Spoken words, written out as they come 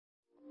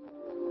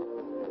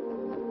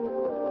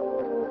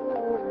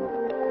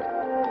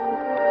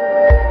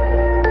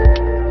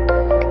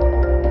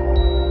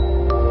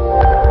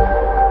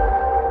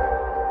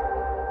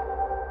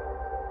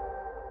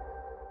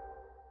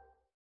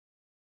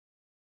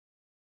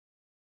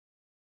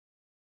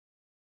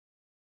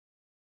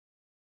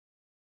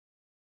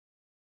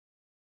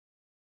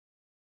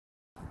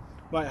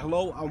Right,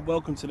 hello and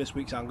welcome to this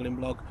week's angling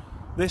vlog.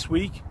 This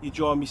week you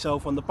join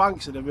myself on the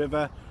banks of the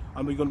river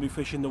and we're going to be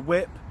fishing the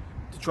whip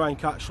to try and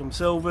catch some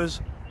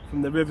silvers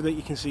from the river that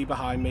you can see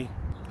behind me.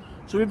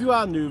 So if you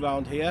are new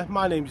around here,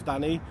 my name's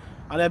Danny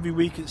and every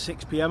week at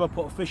 6 PM I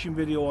put a fishing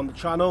video on the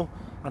channel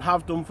and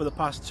have done for the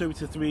past 2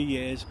 to 3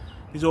 years.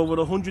 There's over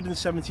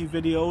 170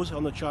 videos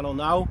on the channel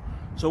now,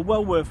 so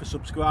well worth a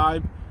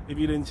subscribe if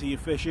you're into your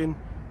fishing.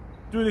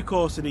 Through the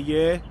course of the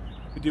year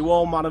we do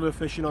all manner of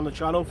fishing on the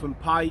channel, from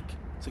pike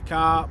to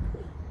carp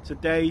to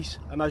dace,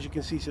 and as you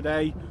can see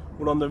today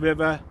we're on the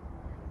river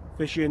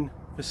fishing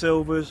for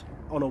silvers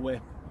on a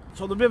whip.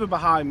 So the river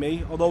behind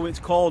me, although it's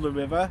called a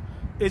river,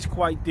 is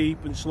quite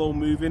deep and slow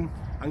moving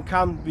and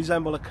can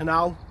resemble a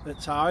canal at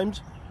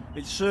times.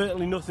 It's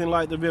certainly nothing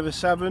like the River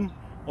Severn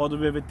or the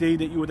River Dee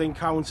that you would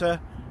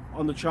encounter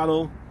on the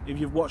channel if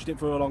you've watched it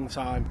for a long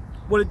time.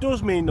 What it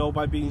does mean though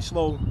by being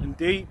slow and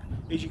deep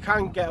is you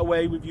can get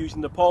away with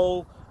using the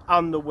pole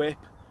and the whip,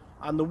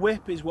 and the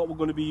whip is what we're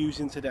going to be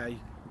using today.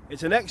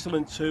 It's an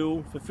excellent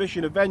tool for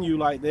fishing a venue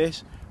like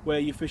this where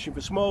you're fishing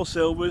for small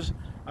silvers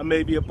and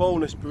maybe a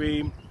bonus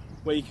bream,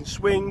 where you can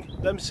swing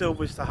them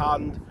silvers to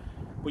hand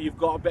but you've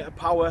got a bit of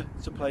power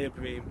to play a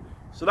bream.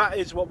 So that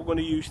is what we're going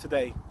to use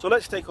today. So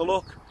let's take a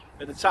look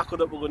at the tackle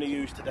that we're going to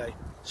use today.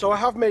 So I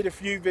have made a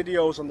few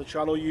videos on the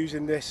channel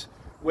using this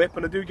whip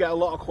and I do get a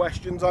lot of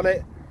questions on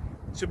it.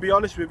 To be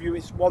honest with you,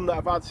 it's one that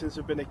I've had since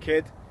I've been a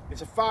kid.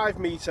 It's a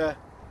 5-meter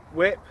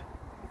whip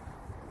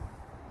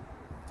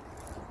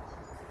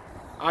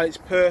and it's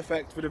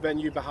perfect for the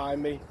venue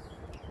behind me.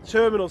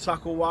 Terminal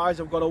tackle wise,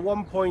 I've got a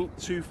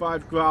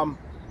 1.25 gram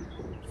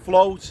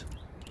float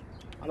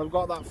and I've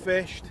got that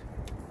fished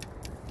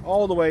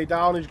all the way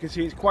down. As you can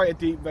see, it's quite a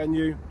deep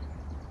venue,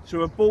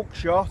 to a bulk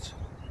shot,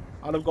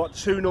 and I've got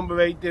 2 number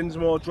 8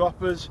 Dinsmore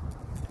droppers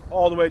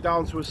all the way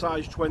down to a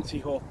size 20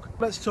 hook.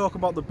 Let's talk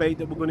about the bait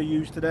that we're going to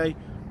use today.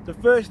 The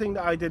first thing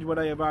that I did when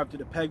I arrived at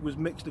the peg was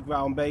mix the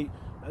ground bait,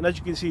 and as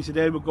you can see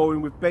today we're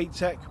going with Bait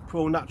Tech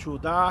Pro Natural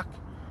Dark.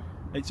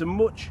 It's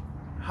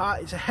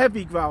a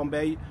heavy ground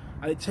bait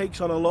and it takes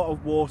on a lot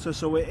of water,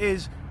 so it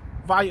is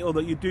vital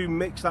that you do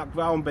mix that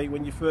ground bait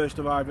when you first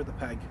arrive at the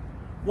peg.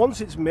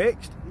 Once it's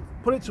mixed,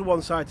 put it to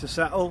one side to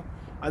settle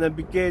and then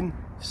begin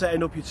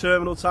setting up your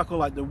terminal tackle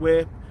like the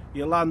whip,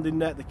 your landing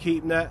net, the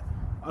keep net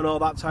and all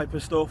that type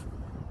of stuff.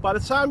 By the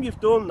time you've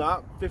done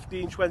that,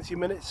 15-20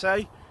 minutes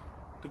say,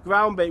 the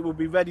ground bait will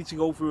be ready to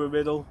go through a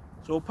riddle.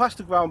 So we'll pass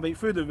the ground bait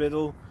through the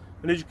riddle,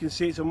 and as you can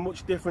see it's a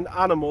much different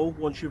animal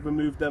once you've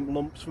removed them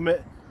lumps from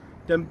it.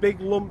 Them big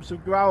lumps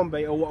of ground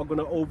bait are what are going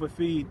to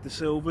overfeed the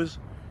silvers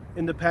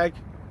in the peg,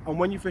 and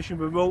when you're fishing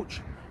for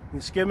roach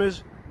and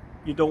skimmers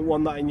you don't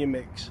want that in your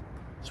mix.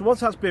 So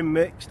once that's been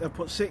mixed, I've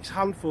put 6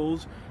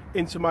 handfuls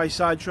into my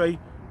side tray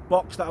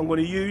box that I'm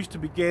going to use to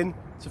begin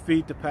to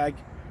feed the peg.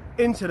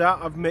 Into that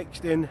I've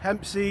mixed in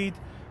hemp seed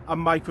and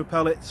micro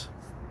pellets.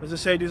 As I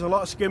say, there's a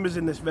lot of skimmers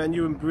in this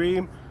venue and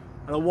bream,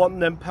 and I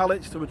want them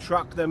pellets to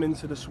attract them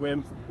into the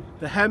swim.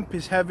 The hemp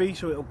is heavy,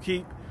 so it'll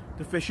keep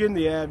the fish in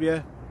the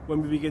area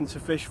when we begin to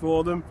fish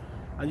for them,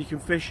 and you can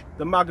fish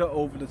the maggot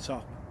over the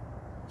top.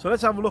 So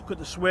let's have a look at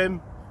the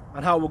swim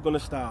and how we're going to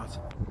start.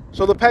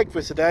 So the peg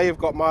for today, I've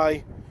got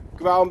my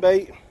ground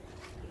bait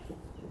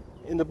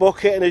in the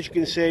bucket, and as you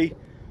can see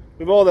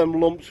with all them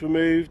lumps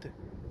removed,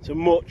 it's a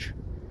much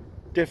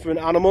different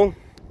animal.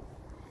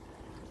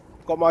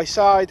 I've got my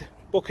side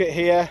bucket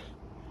here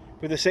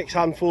with the 6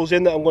 handfuls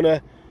in that I'm going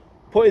to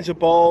put into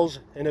balls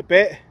in a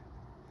bit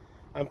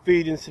and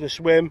feed into the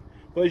swim.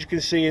 But as you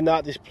can see in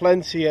that, there's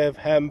plenty of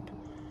hemp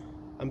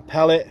and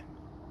pellet.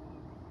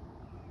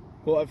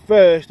 But at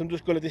first I'm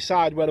just going to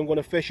decide when I'm going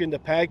to fish in the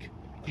peg,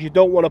 because you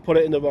don't want to put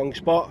it in the wrong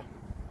spot.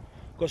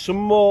 Got some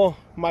more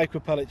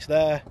micro pellets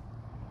there,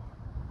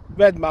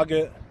 red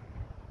maggot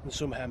and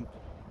some hemp.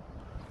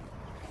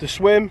 The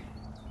swim,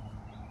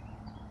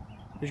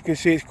 as you can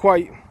see, it's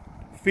quite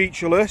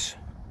featureless,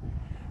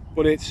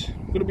 but it's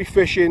going to be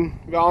fishing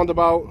round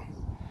about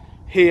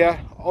here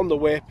on the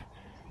whip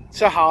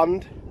to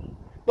hand,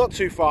 not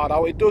too far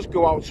out. It does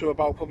go out to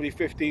about probably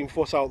 15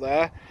 foot out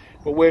there,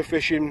 but we're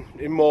fishing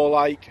in more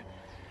like,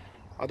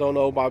 I don't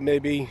know, about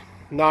maybe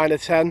 9 or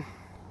 10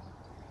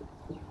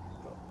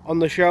 on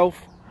the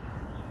shelf.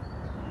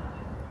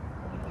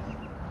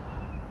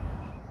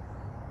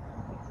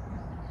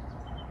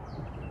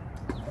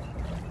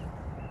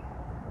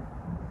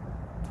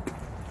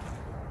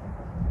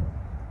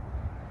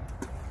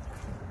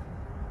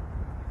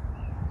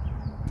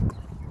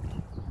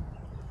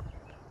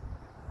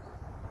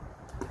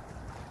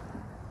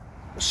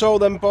 So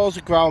them balls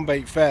of ground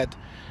bait fed,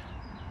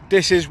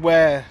 this is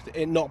where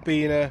it not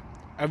being a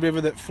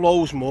river that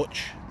flows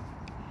much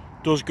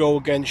does go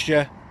against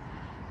you.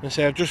 And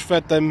say I've just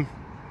fed them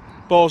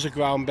balls of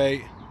ground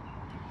bait,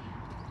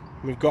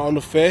 we've got on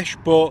the fish,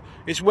 but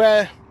it's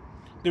where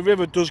the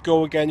river does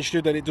go against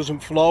you that it doesn't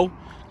flow,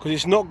 because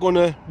it's not going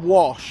to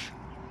wash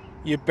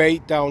your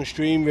bait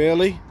downstream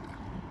really.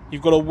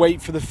 You've got to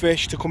wait for the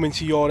fish to come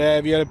into your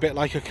area, a bit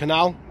like a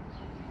canal.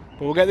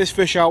 But we'll get this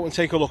fish out and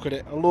take a look at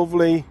it. A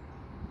lovely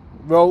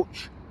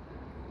roach,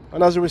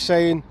 and as I was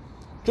saying,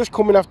 just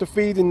coming after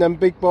feeding them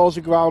big balls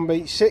of ground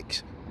bait.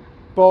 6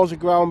 balls of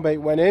ground bait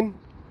went in,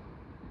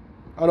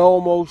 and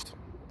almost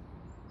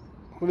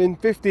within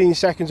 15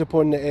 seconds of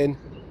putting it in,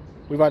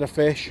 we've had a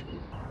fish.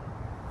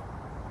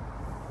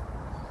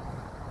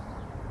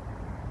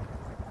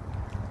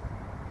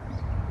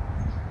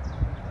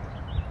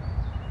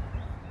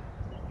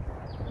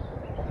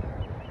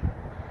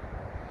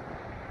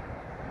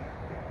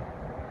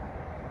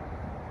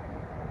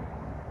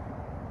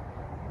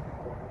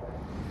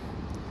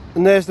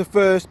 And there's the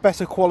first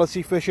better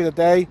quality fish of the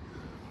day,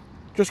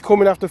 just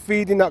coming after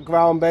feeding that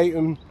ground bait,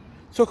 and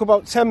took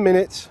about 10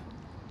 minutes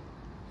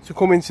to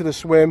come into the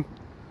swim.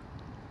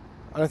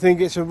 And I think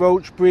it's a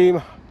roach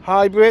bream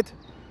hybrid,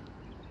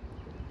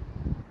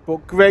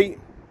 but great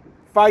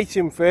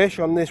fighting fish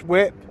on this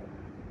whip,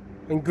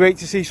 and great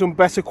to see some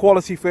better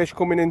quality fish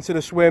coming into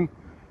the swim.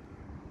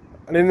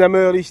 And in them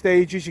early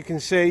stages you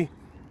can see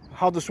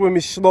how the swim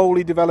is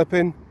slowly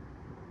developing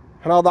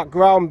and how that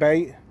ground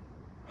bait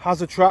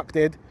has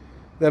attracted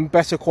them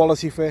better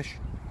quality fish.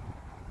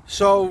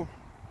 So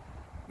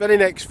very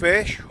next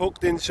fish,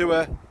 hooked into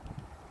a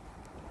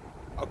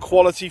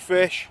quality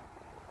fish.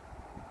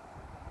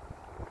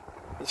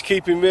 It's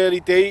keeping really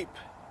deep.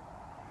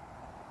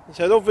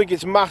 So I don't think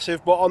it's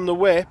massive, but on the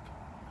whip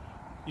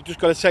you just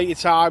got to take your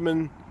time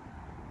and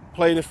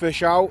play the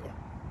fish out.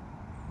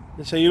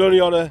 And so you're only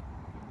on a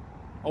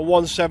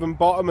 1/7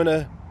 bottom and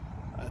a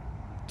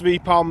 3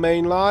 pound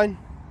main line.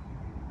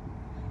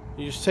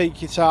 You just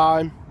take your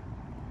time.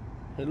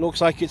 It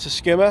looks like it's a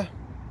skimmer,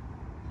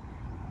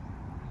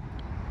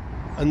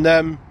 and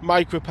then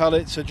micro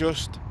pellets are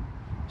just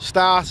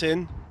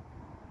starting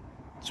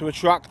to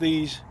attract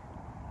these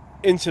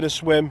into the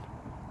swim.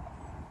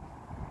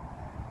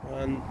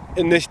 And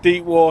in this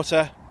deep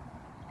water,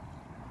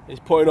 he's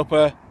putting up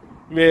a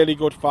really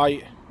good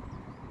fight.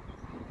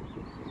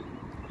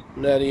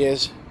 And there he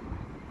is,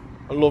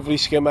 a lovely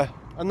skimmer.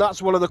 And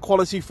that's one of the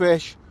quality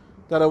fish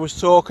that I was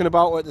talking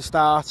about at the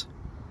start.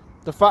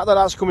 The fact that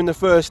that's come in the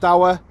first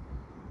hour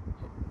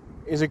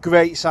is a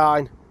great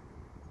sign.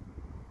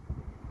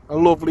 A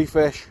lovely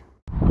fish.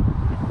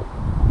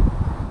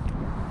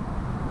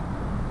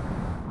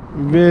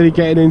 Really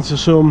getting into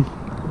some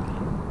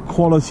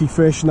quality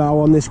fish now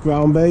on this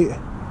ground bait.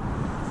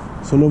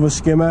 It's another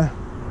skimmer,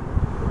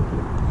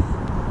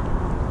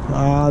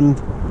 and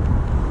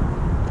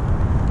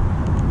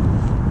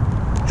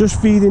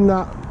just feeding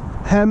that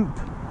hemp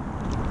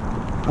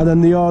and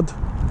then the odd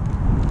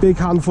big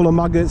handful of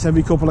maggots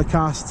every couple of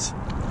casts,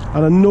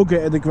 and a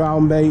nugget of the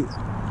ground bait.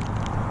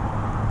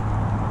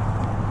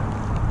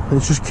 And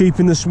it's just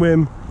keeping the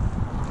swim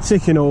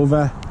ticking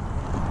over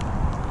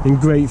in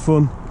great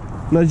fun.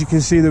 And as you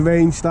can see, the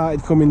rain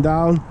started coming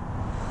down,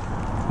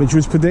 which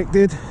was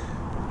predicted.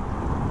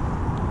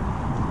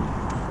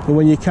 But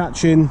when you're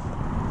catching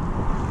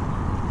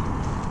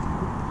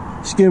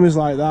skimmers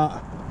like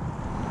that,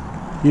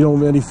 you don't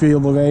really feel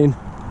the rain.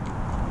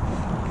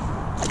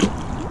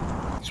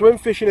 So when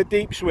fishing a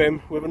deep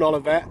swim with an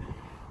Olivet,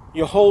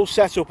 your whole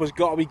setup has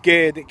got to be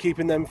geared at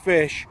keeping them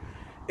fish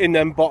in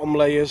them bottom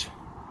layers.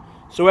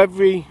 So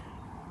every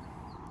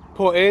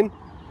put in,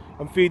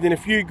 I'm feeding a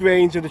few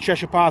grains of the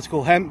Cheshire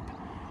particle hemp,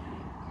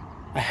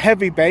 a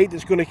heavy bait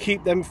that's going to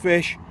keep them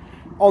fish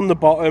on the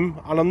bottom,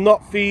 and I'm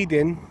not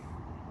feeding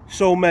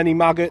so many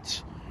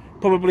maggots.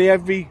 Probably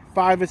every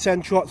 5 or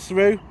 10 trots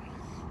through,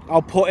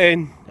 I'll put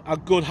in a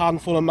good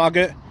handful of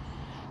maggot,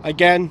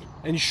 again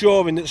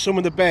ensuring that some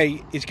of the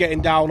bait is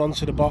getting down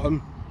onto the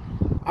bottom.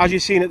 As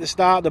you've seen at the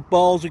start, the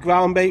balls of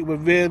ground bait were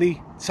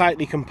really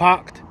tightly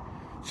compact,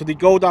 so they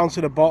go down to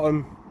the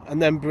bottom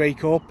and then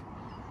break up.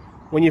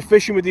 When you're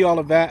fishing with the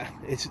Olivet,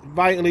 it's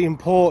vitally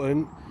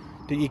important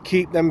that you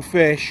keep them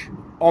fish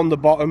on the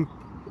bottom,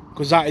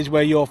 because that is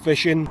where you're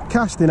fishing.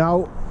 Casting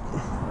out,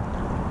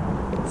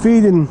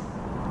 feeding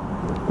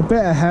a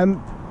bit of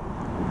hemp,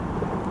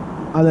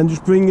 and then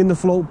just bringing the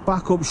float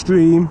back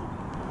upstream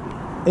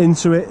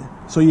into it,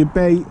 so your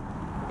bait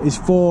is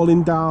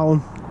falling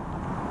down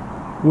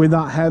with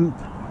that hemp.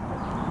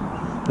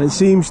 And it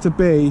seems to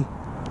be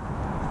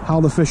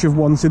how the fish have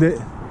wanted it.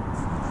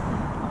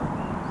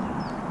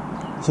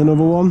 It's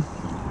another one.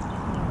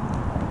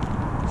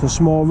 It's a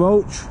small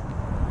roach.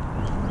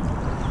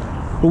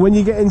 But when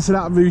you get into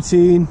that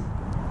routine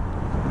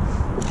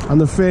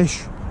and the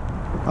fish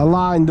are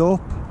lined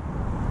up,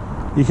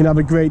 you can have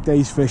a great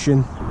day's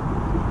fishing.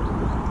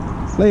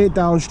 Lay it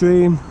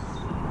downstream,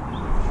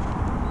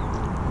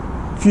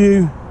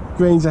 few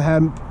grains of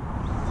hemp,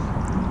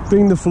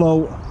 bring the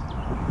float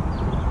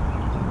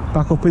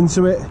back up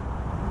into it,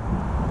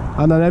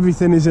 and then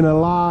everything is in a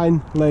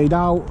line laid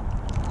out,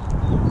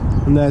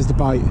 and there's the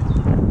bite.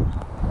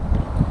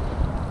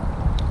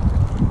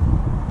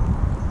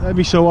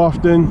 Every so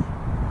often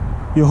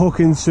you hook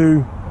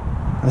into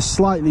a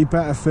slightly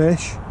better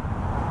fish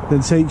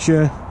that takes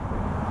you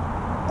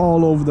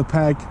all over the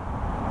peg,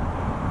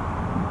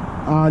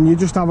 and you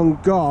just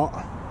haven't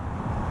got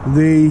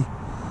the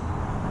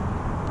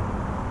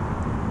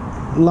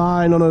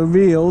line on a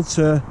reel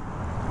to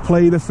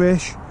play the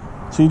fish,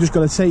 so you just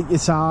got to take your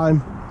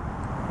time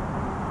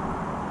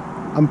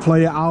and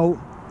play it out.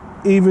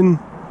 Even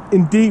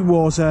in deep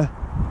water,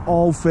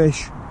 all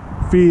fish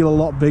feel a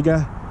lot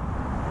bigger,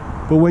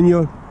 but when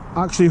you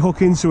actually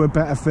hook into a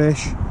better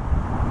fish,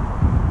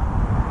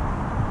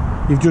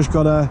 you've just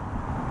got to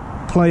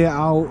play it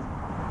out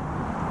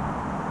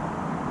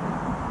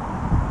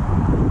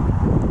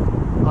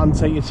and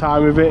take your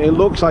time with it. It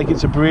looks like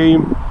it's a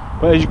bream,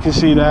 but as you can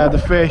see there, the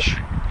fish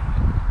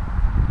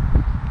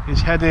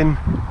is heading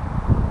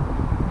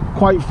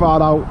quite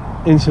far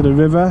out into the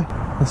river.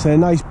 It's a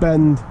nice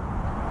bend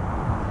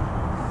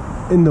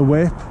in the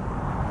whip.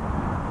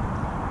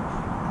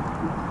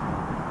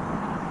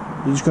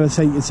 You just got to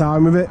take your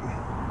time with it.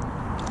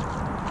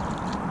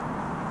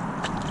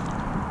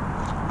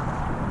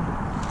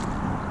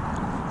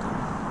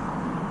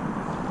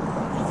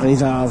 And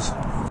he's ours.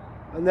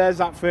 And there's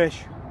that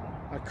fish.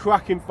 A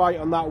cracking fight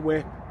on that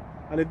whip.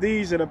 And if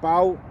these are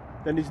about,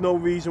 then there's no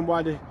reason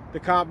why there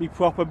can't be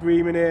proper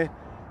bream in here.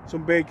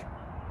 Some big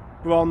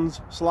bronze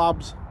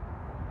slabs.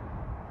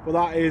 But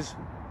that is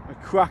a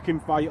cracking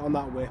fight on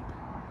that whip.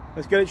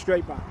 Let's get it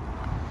straight back.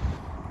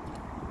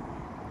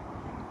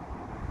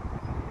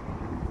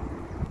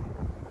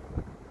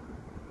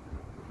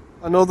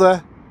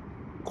 Another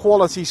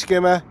quality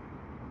skimmer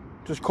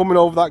just coming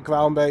over that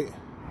ground bait.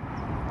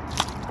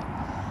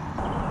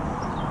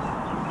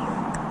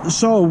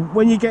 So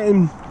when you're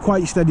getting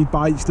quite steady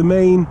bites, the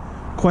main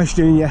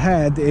question in your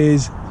head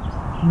is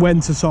when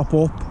to top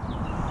up,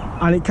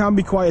 and it can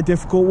be quite a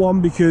difficult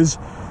one because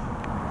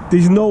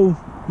there's no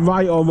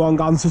right or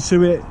wrong answer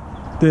to it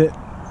that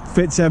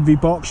fits every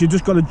box. You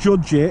just got to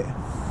judge it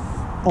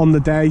on the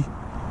day,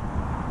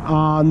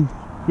 and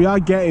we are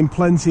getting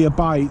plenty of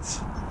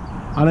bites,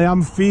 and I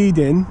am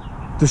feeding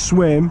the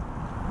swim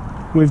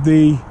with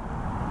the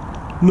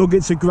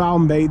nuggets of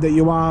ground bait that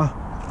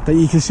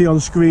you can see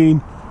on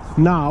screen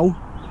now,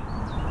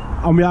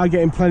 and we are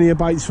getting plenty of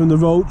bites from the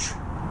roach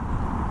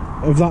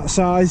of that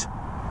size,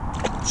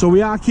 so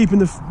we are keeping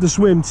the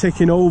swim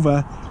ticking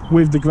over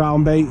with the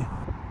ground bait.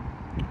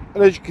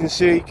 And as you can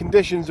see,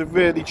 conditions have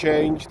really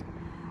changed.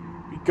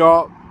 We've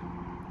got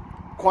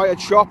quite a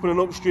chop and an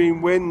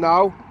upstream wind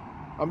now,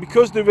 and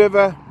because the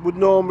river would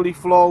normally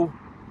flow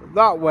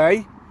that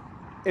way,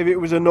 if it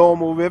was a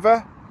normal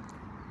river,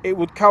 it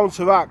would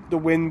counteract the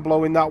wind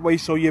blowing that way.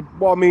 So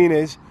what I mean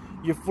is,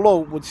 your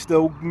float would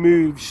still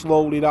move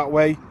slowly that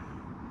way.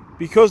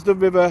 Because the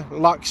river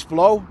lacks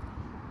flow,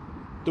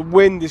 the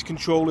wind is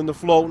controlling the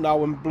float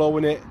now and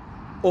blowing it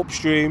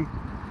upstream,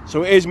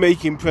 so it is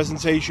making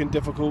presentation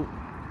difficult.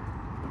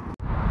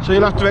 So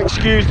you'll have to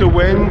excuse the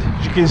wind.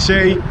 As you can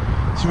see,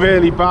 it's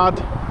really bad.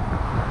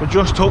 We're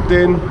just hooked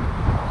in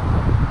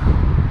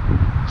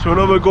to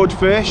another good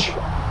fish.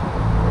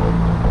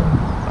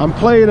 I'm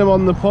playing them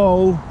on the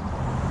pole,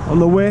 on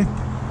the whip.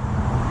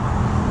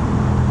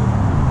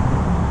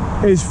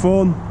 It's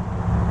fun.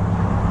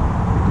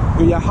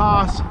 Got your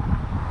heart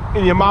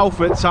in your mouth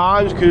at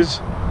times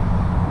because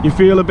you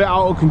feel a bit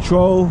out of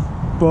control,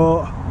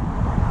 but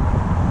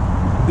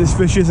this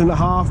fish isn't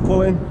half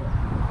pulling.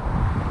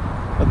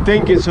 I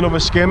think it's another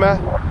skimmer,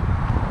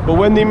 but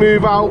when they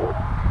move out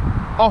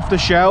off the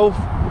shelf,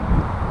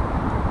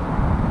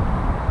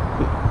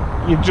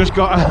 you've just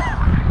got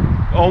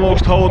to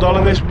almost hold on,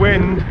 and this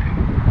wind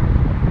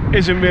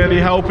isn't really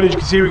helping. As you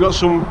can see, we've got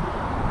some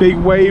big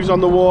waves on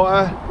the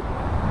water,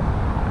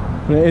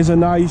 but it is a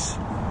nice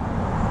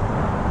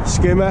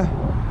skimmer.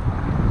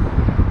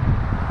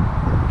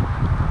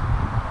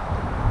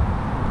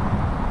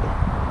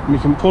 We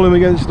can pull him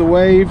against the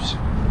waves,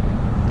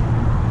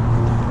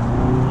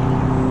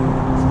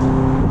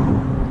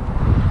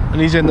 and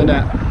he's in the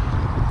net.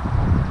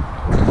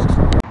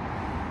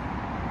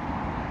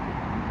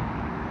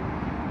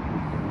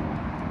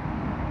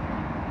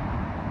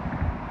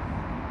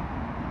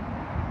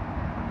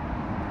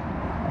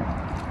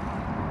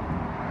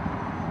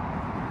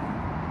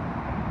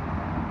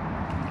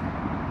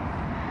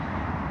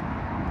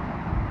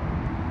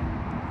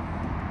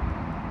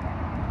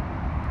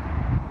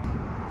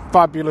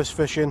 Fabulous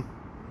fishing.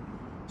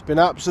 It's been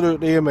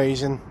absolutely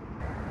amazing.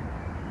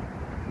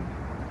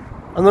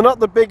 And they're not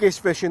the biggest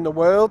fish in the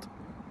world,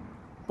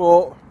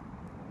 but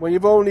when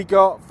you've only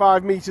got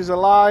 5 meters of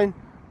line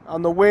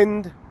and the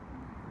wind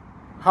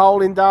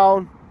howling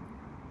down,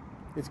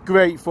 it's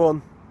great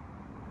fun.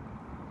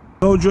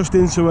 Go just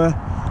into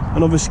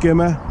another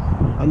skimmer,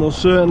 and there'll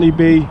certainly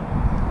be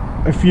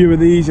a few of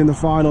these in the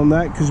final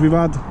net because we've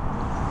had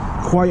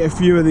quite a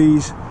few of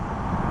these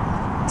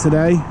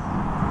today.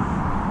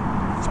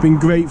 It's been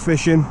great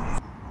fishing,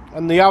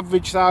 and the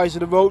average size of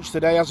the roach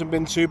today hasn't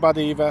been too bad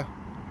either,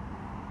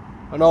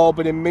 and all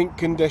been in mint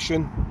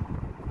condition.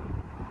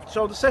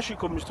 So the session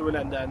comes to an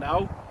end there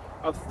now.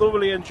 I've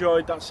thoroughly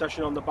enjoyed that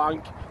session on the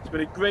bank. It's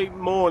been a great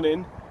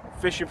morning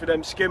fishing for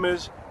them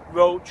skimmers,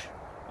 roach,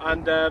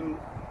 and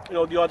you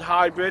know, the odd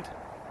hybrid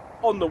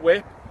on the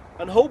whip.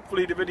 And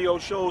hopefully the video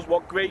shows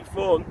what great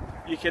fun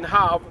you can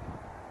have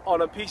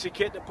on a piece of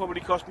kit that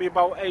probably cost me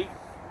about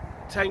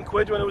 8-10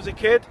 quid when I was a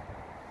kid.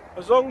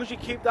 As long as you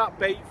keep that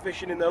bait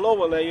fishing in the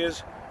lower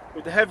layers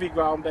with the heavy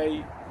ground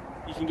bait,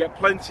 you can get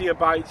plenty of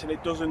bites and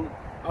it doesn't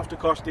after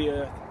across the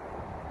earth.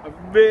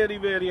 I've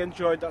really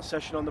enjoyed that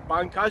session on the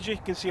bank. As you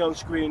can see on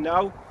screen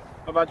now,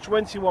 I've had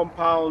 21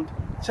 pound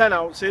 10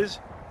 ounces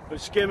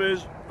of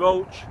skimmers,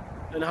 roach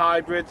and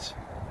hybrids.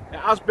 It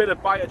has been a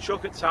bite of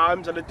chuck at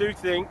times, and I do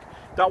think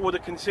that would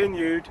have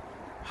continued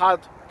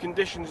had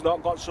conditions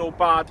not got so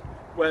bad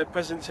where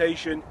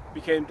presentation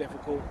became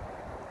difficult.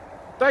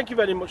 Thank you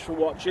very much for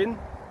watching.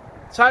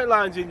 Tight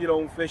lines in your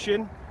own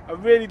fishing. I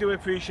really do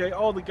appreciate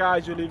all the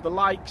guys who leave the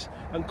likes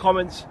and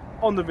comments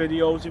on the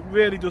videos. It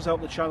really does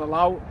help the channel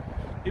out.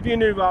 If you're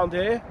new around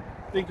here,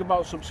 think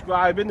about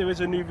subscribing. There is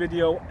a new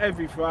video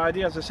every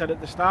Friday, as I said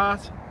at the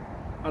start,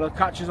 and I'll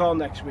catch you all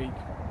next week.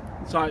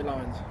 Tight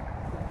lines.